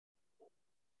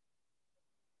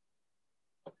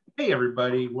Hey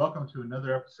everybody, welcome to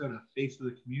another episode of Face of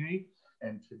the Community.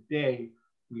 And today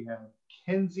we have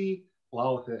Kinsey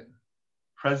Lallathin,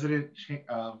 President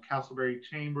of Casselberry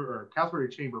Chamber, or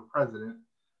Casselberry Chamber President,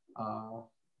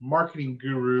 marketing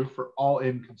guru for All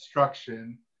In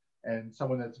Construction, and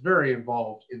someone that's very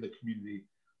involved in the community.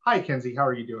 Hi Kinsey, how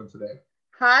are you doing today?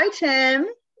 Hi Tim,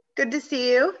 good to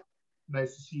see you.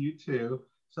 Nice to see you too.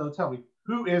 So tell me,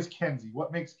 who is Kinsey?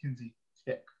 What makes Kinsey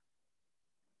tick?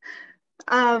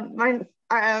 I don't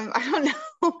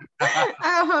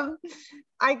know.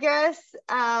 I guess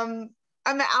I'm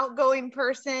an outgoing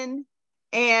person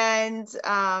and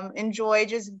enjoy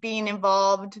just being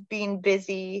involved, being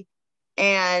busy,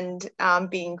 and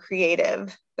being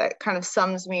creative. That kind of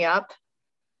sums me up.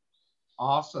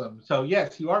 Awesome. So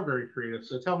yes, you are very creative.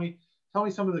 So tell me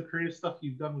some of the creative stuff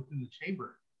you've done within the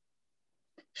chamber.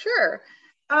 Sure.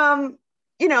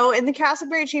 In the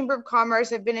Casselberry Chamber of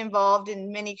Commerce, I've been involved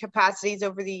in many capacities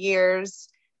over the years,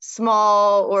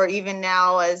 small or even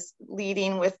now as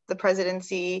leading with the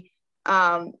presidency.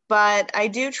 But I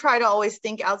do try to always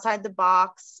think outside the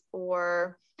box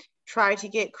or try to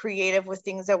get creative with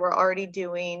things that we're already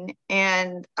doing.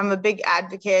 And I'm a big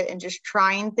advocate in just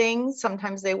trying things.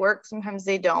 Sometimes they work, sometimes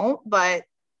they don't, but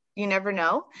you never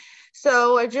know.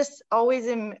 So I just always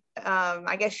am,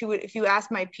 I guess if you ask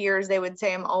my peers, they would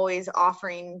say I'm always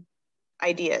offering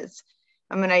ideas.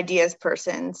 I'm an ideas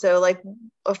person. So like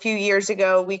a few years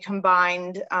ago, we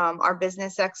combined our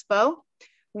business expo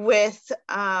with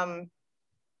a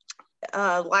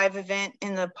live event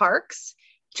in the parks,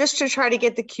 just to try to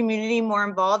get the community more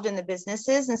involved in the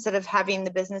businesses instead of having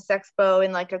the business expo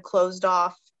in like a closed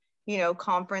off,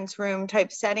 conference room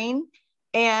type setting.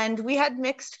 And we had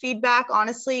mixed feedback,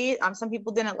 honestly. Some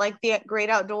people didn't like the great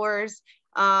outdoors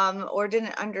or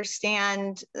didn't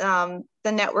understand the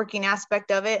networking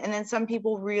aspect of it. And then some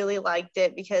people really liked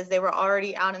it because they were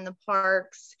already out in the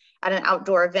parks at an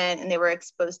outdoor event and they were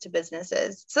exposed to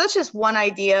businesses. So that's just one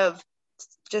idea of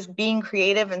just being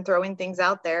creative and throwing things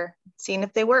out there, seeing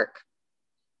if they work.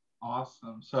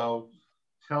 Awesome. So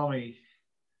tell me,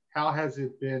 how has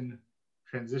it been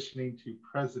transitioning to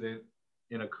president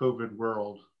in a COVID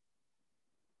world?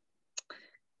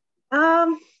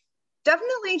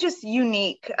 Definitely just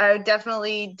unique. I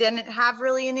definitely didn't have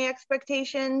really any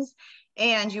expectations,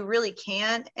 and you really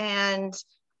can't. And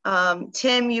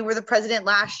Tim, you were the president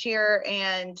last year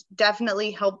and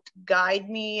definitely helped guide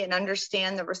me and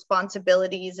understand the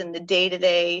responsibilities and the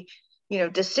day-to-day,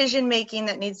 decision making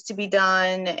that needs to be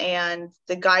done and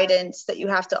the guidance that you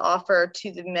have to offer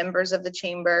to the members of the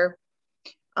chamber.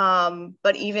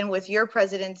 But even with your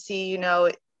presidency,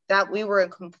 that we were a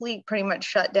complete pretty much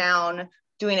shut down,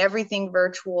 doing everything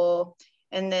virtual.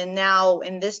 And then now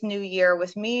in this new year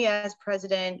with me as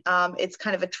president, it's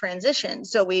kind of a transition.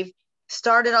 So we've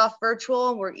started off virtual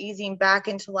and we're easing back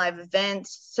into live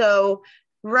events. So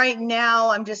right now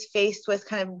I'm just faced with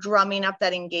kind of drumming up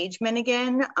that engagement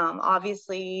again.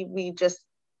 Obviously we just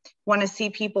want to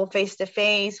see people face to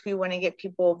face. We want to get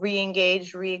people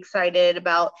re-engaged, re-excited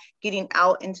about getting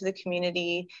out into the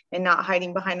community and not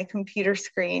hiding behind a computer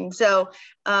screen. So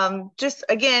just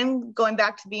again, going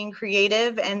back to being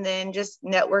creative and then just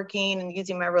networking and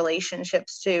using my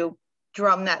relationships to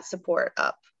drum that support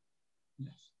up.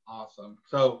 Yes, awesome.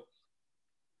 So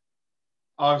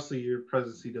obviously your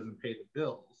presidency doesn't pay the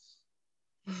bills.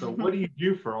 So what do you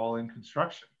do for All In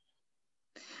Construction?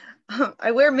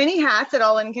 I wear many hats at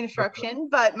All In Construction,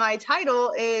 but my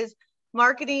title is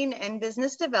marketing and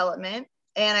business development.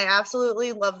 And I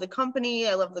absolutely love the company.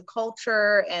 I love the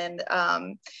culture and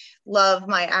love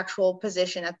my actual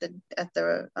position at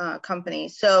the company.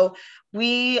 So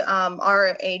we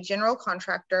are a general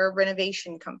contractor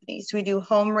renovation company. So we do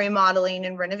home remodeling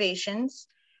and renovations.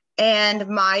 And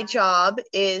my job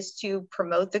is to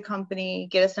promote the company,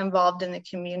 get us involved in the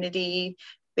community,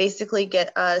 basically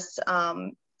get us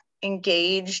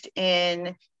engaged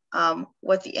in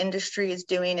what the industry is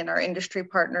doing and our industry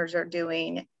partners are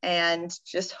doing, and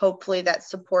just hopefully that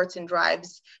supports and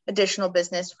drives additional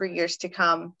business for years to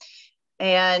come.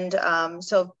 And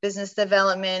so business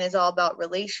development is all about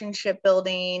relationship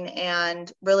building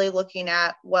and really looking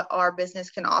at what our business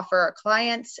can offer our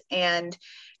clients and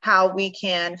how we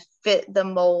can fit the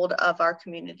mold of our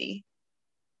community.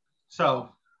 So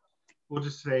we'll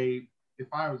just say if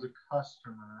I was a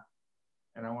customer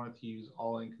and I wanted to use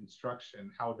All In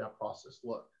Construction, how would that process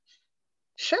look?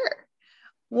 Sure.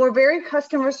 We're very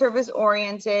customer service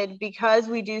oriented because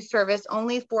we do service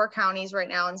only 4 counties right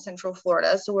now in Central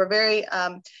Florida. So we're very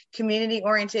community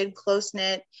oriented, close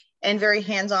knit, and very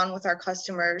hands-on with our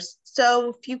customers.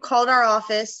 So if you called our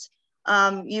office,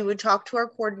 you would talk to our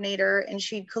coordinator and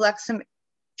she'd collect some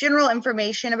general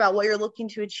information about what you're looking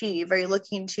to achieve. Are you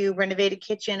looking to renovate a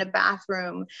kitchen, a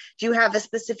bathroom? Do you have a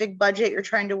specific budget you're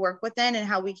trying to work within, and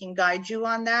how we can guide you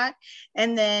on that?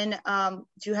 And then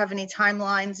do you have any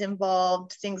timelines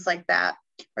involved, things like that?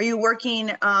 Are you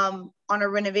working on a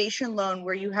renovation loan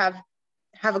where you have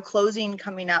a closing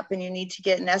coming up and you need to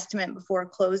get an estimate before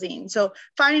closing? So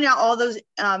finding out all those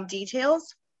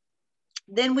details.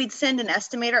 Then we'd send an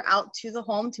estimator out to the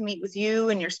home to meet with you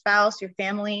and your spouse, your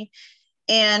family,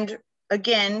 and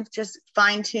again, just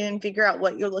fine tune, figure out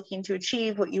what you're looking to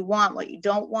achieve, what you want, what you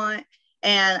don't want,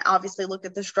 and obviously look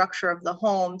at the structure of the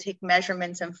home, take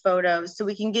measurements and photos so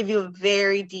we can give you a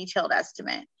very detailed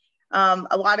estimate.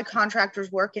 A lot of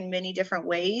contractors work in many different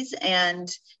ways, and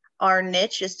our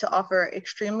niche is to offer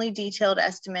extremely detailed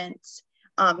estimates,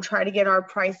 try to get our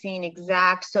pricing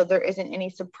exact so there isn't any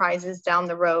surprises down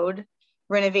the road.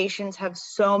 Renovations have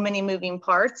so many moving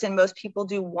parts, and most people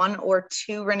do 1 or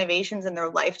 2 renovations in their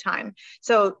lifetime.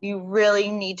 So you really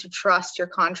need to trust your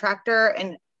contractor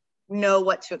and know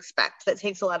what to expect. That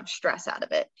takes a lot of stress out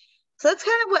of it. So that's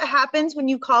kind of what happens when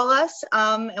you call us.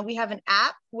 And we have an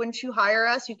app. Once you hire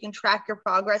us, you can track your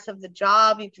progress of the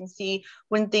job. You can see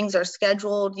when things are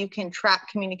scheduled. You can track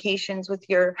communications with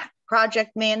your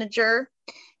project manager.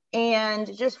 And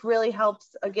it just really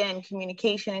helps, again,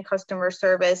 communication and customer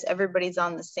service. Everybody's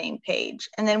on the same page.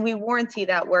 And then we warranty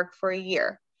that work for a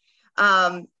year.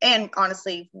 And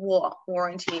honestly, we'll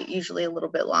warranty it usually a little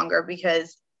bit longer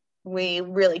because we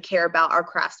really care about our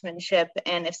craftsmanship.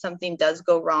 And if something does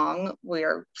go wrong,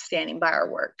 we're standing by our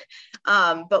work.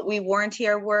 But we warranty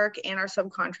our work and our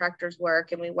subcontractors'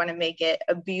 work, and we want to make it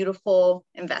a beautiful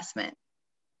investment.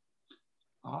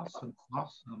 Awesome.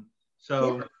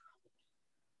 So yeah.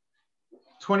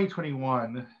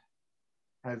 2021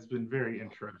 has been very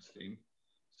interesting.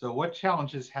 So what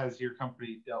challenges has your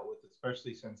company dealt with,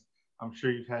 especially since I'm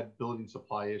sure you've had building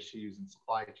supply issues and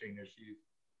supply chain issues?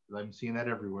 I'm seeing that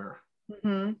everywhere.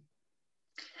 Mm-hmm.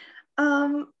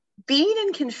 Being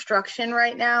in construction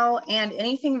right now and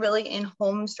anything really in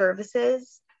home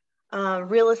services,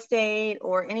 real estate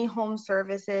or any home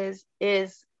services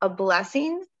is a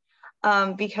blessing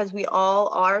because we all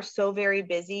are so very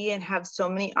busy and have so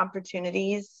many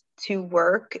opportunities to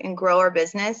work and grow our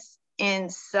business in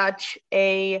such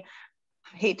a,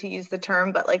 I hate to use the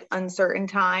term, but like uncertain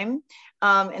time.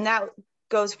 And that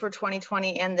goes for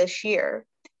 2020 and this year.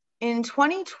 In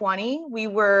 2020, we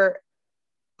were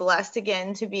blessed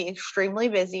again to be extremely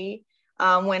busy.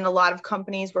 When a lot of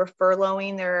companies were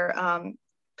furloughing their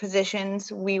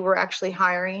positions, we were actually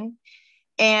hiring.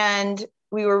 And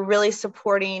we were really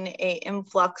supporting an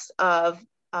influx of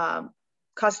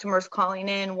customers calling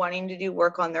in, wanting to do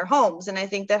work on their homes. And I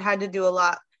think that had to do a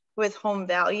lot with home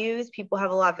values. People have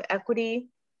a lot of equity.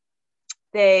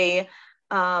 They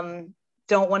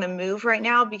don't want to move right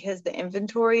now because the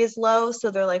inventory is low.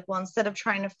 So they're like, well, instead of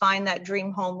trying to find that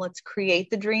dream home, let's create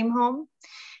the dream home.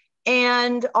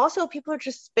 And also people are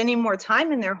just spending more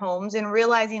time in their homes and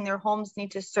realizing their homes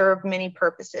need to serve many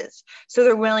purposes. So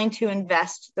they're willing to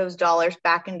invest those dollars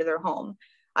back into their home.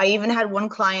 I even had one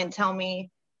client tell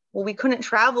me, well, we couldn't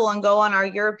travel and go on our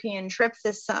European trip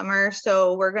this summer,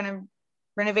 so we're going to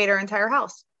renovate our entire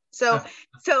house. So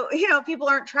you know, people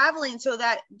aren't traveling, so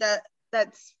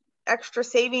that's extra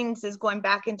savings is going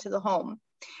back into the home.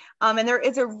 And there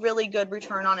is a really good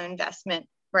return on investment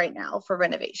right now for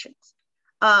renovations.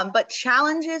 But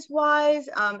challenges wise,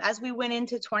 as we went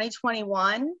into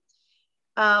 2021,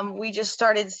 we just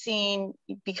started seeing,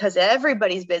 because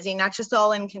everybody's busy, not just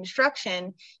all in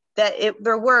construction, that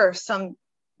there were some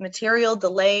material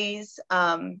delays,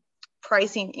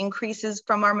 pricing increases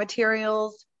from our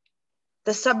materials.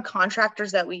 The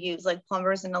subcontractors that we use, like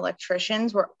plumbers and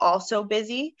electricians, were also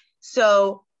busy.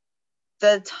 So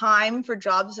the time for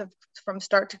jobs from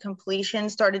start to completion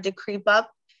started to creep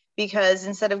up, because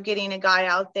instead of getting a guy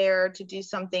out there to do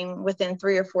something within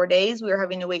 3 or 4 days, we were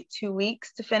having to wait 2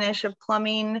 weeks to finish a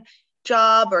plumbing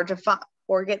job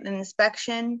or get an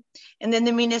inspection. And then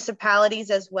the municipalities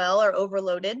as well are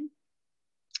overloaded.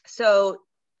 So,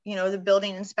 you know, the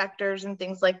building inspectors and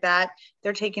things like that,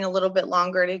 they're taking a little bit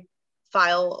longer to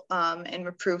file and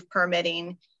approve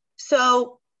permitting.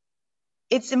 So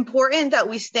it's important that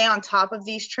we stay on top of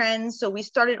these trends. So we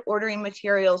started ordering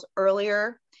materials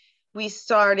earlier. We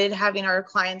started having our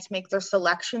clients make their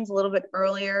selections a little bit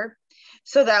earlier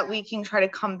so that we can try to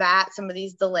combat some of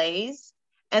these delays.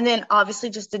 And then obviously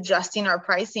just adjusting our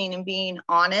pricing and being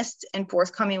honest and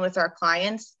forthcoming with our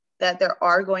clients that there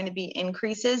are going to be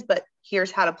increases, but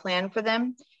here's how to plan for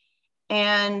them.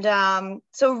 And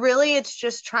so really it's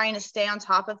just trying to stay on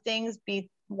top of things, be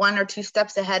 1 or 2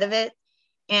 steps ahead of it,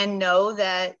 and know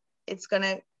that it's going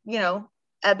to, you know,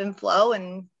 ebb and flow,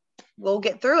 and we'll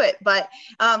get through it. But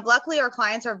luckily our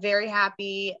clients are very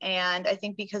happy. And I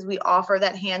think because we offer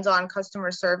that hands-on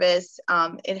customer service,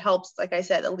 it helps, like I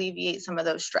said, alleviate some of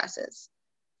those stresses.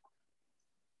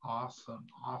 Awesome.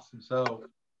 Awesome. So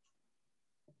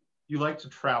you like to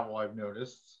travel, I've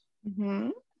noticed. Mm-hmm.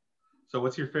 So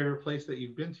what's your favorite place that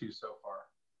you've been to so far?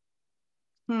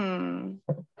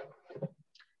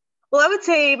 Well, I would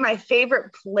say my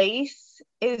favorite place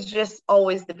is just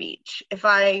always the beach. If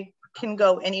I can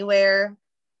go anywhere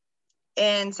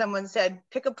and someone said,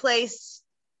 pick a place,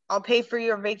 I'll pay for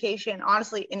your vacation,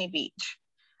 honestly, any beach.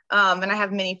 And I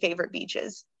have many favorite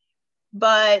beaches.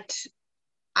 But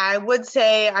I would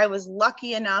say I was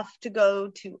lucky enough to go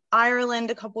to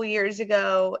Ireland a couple years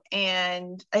ago.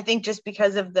 And I think just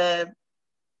because of the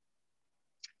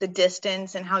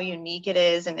distance and how unique it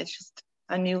is, and it's just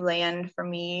a new land for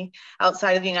me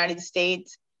outside of the United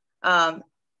States. That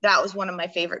was one of my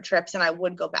favorite trips, and I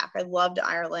would go back. I loved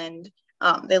Ireland.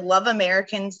 They love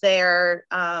Americans there.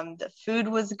 The food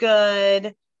was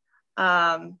good.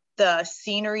 The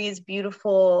scenery is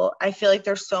beautiful. I feel like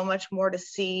there's so much more to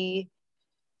see.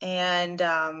 And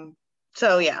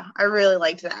so, yeah, I really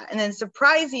liked that. And then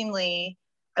surprisingly,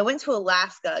 I went to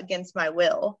Alaska against my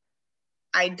will.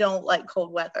 I don't like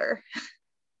cold weather,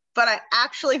 but I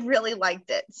actually really liked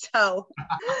it. So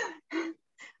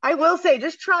I will say,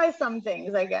 just try some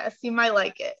things, I guess. You might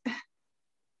like it.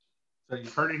 So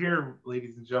you've heard it here,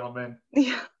 ladies and gentlemen.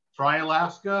 Yeah. Try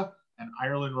Alaska and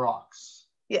Ireland rocks.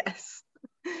 Yes.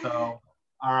 So,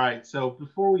 all right. So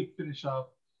before we finish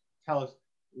up, tell us,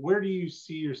 where do you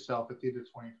see yourself at the end of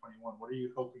 2021? What are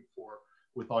you hoping for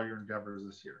with all your endeavors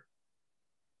this year?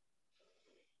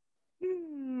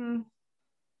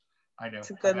 I know.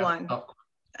 It's a good one.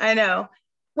 I know.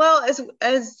 Well,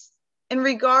 as in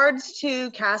regards to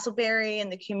Casselberry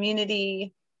and the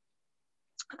community,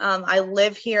 I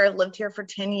live here. I've lived here for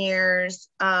 10 years.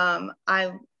 I'm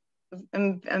a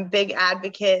big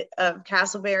advocate of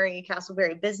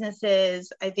Casselberry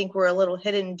businesses. I think we're a little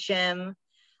hidden gem.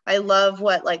 I love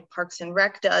what like Parks and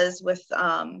Rec does with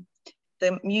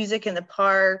the music in the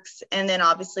parks, and then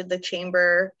obviously the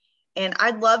chamber. And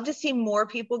I'd love to see more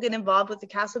people get involved with the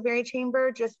Casselberry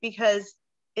Chamber, just because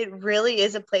it really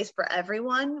is a place for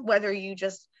everyone, whether you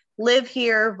just live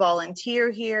here, volunteer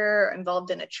here,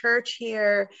 involved in a church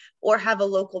here, or have a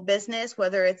local business,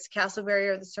 whether it's Casselberry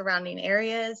or the surrounding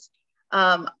areas.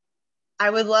 I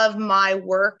would love my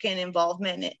work and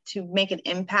involvement to make an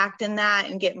impact in that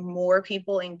and get more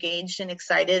people engaged and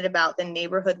excited about the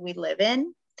neighborhood we live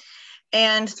in.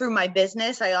 And through my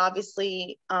business, I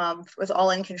obviously, with All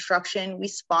In Construction, we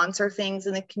sponsor things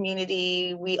in the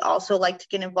community. We also like to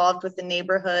get involved with the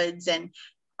neighborhoods and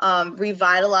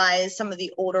revitalize some of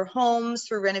the older homes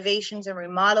through renovations and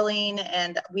remodeling.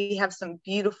 And we have some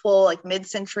beautiful like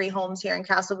mid-century homes here in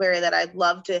Casselberry that I'd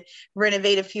love to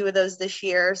renovate a few of those this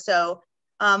year. So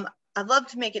I'd love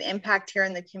to make an impact here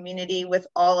in the community with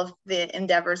all of the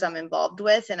endeavors I'm involved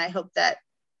with. And I hope that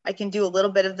I can do a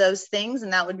little bit of those things,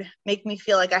 and that would make me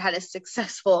feel like I had a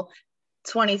successful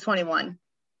 2021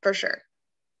 for sure.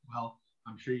 Well,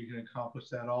 I'm sure you can accomplish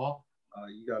that all.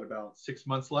 You got about 6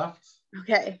 months left.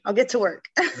 Okay, I'll get to work.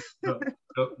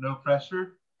 no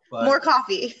pressure. But, more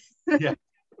coffee. Yeah.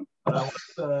 But I want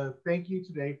to thank you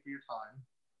today for your time.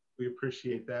 We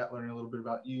appreciate that, learning a little bit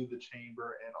about you, the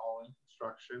chamber, and All In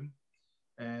Construction.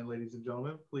 And ladies and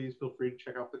gentlemen, please feel free to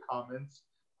check out the comments.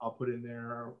 I'll put in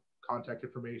there contact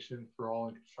information for All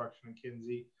In Construction in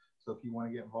Kinsey. So if you want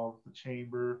to get involved with the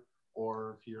chamber,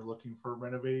 or if you're looking for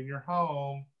renovating your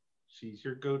home, she's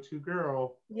your go-to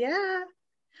girl. Yeah.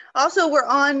 Also, we're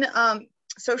on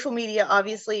social media,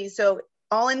 obviously. So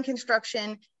All In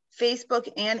Construction,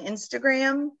 Facebook and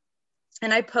Instagram.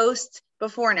 And I post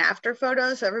before and after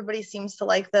photos. So everybody seems to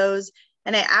like those.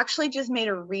 And I actually just made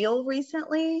a reel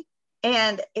recently,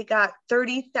 and it got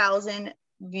 30,000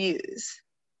 views.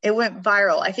 It went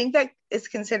viral. I think that is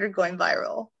considered going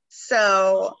viral.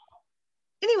 So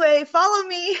anyway, follow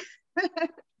me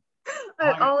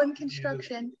at All In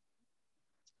Construction.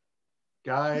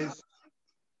 Guys,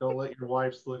 don't let your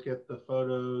wives look at the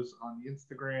photos on the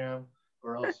Instagram,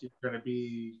 or else you're going to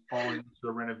be falling into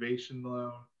a renovation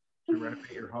loan to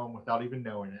renovate your home without even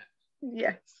knowing it.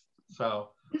 Yes. So,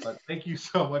 but thank you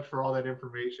so much for all that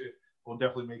information. We'll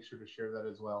definitely make sure to share that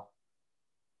as well.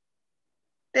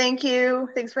 Thank you.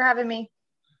 Thanks for having me.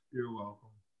 You're welcome.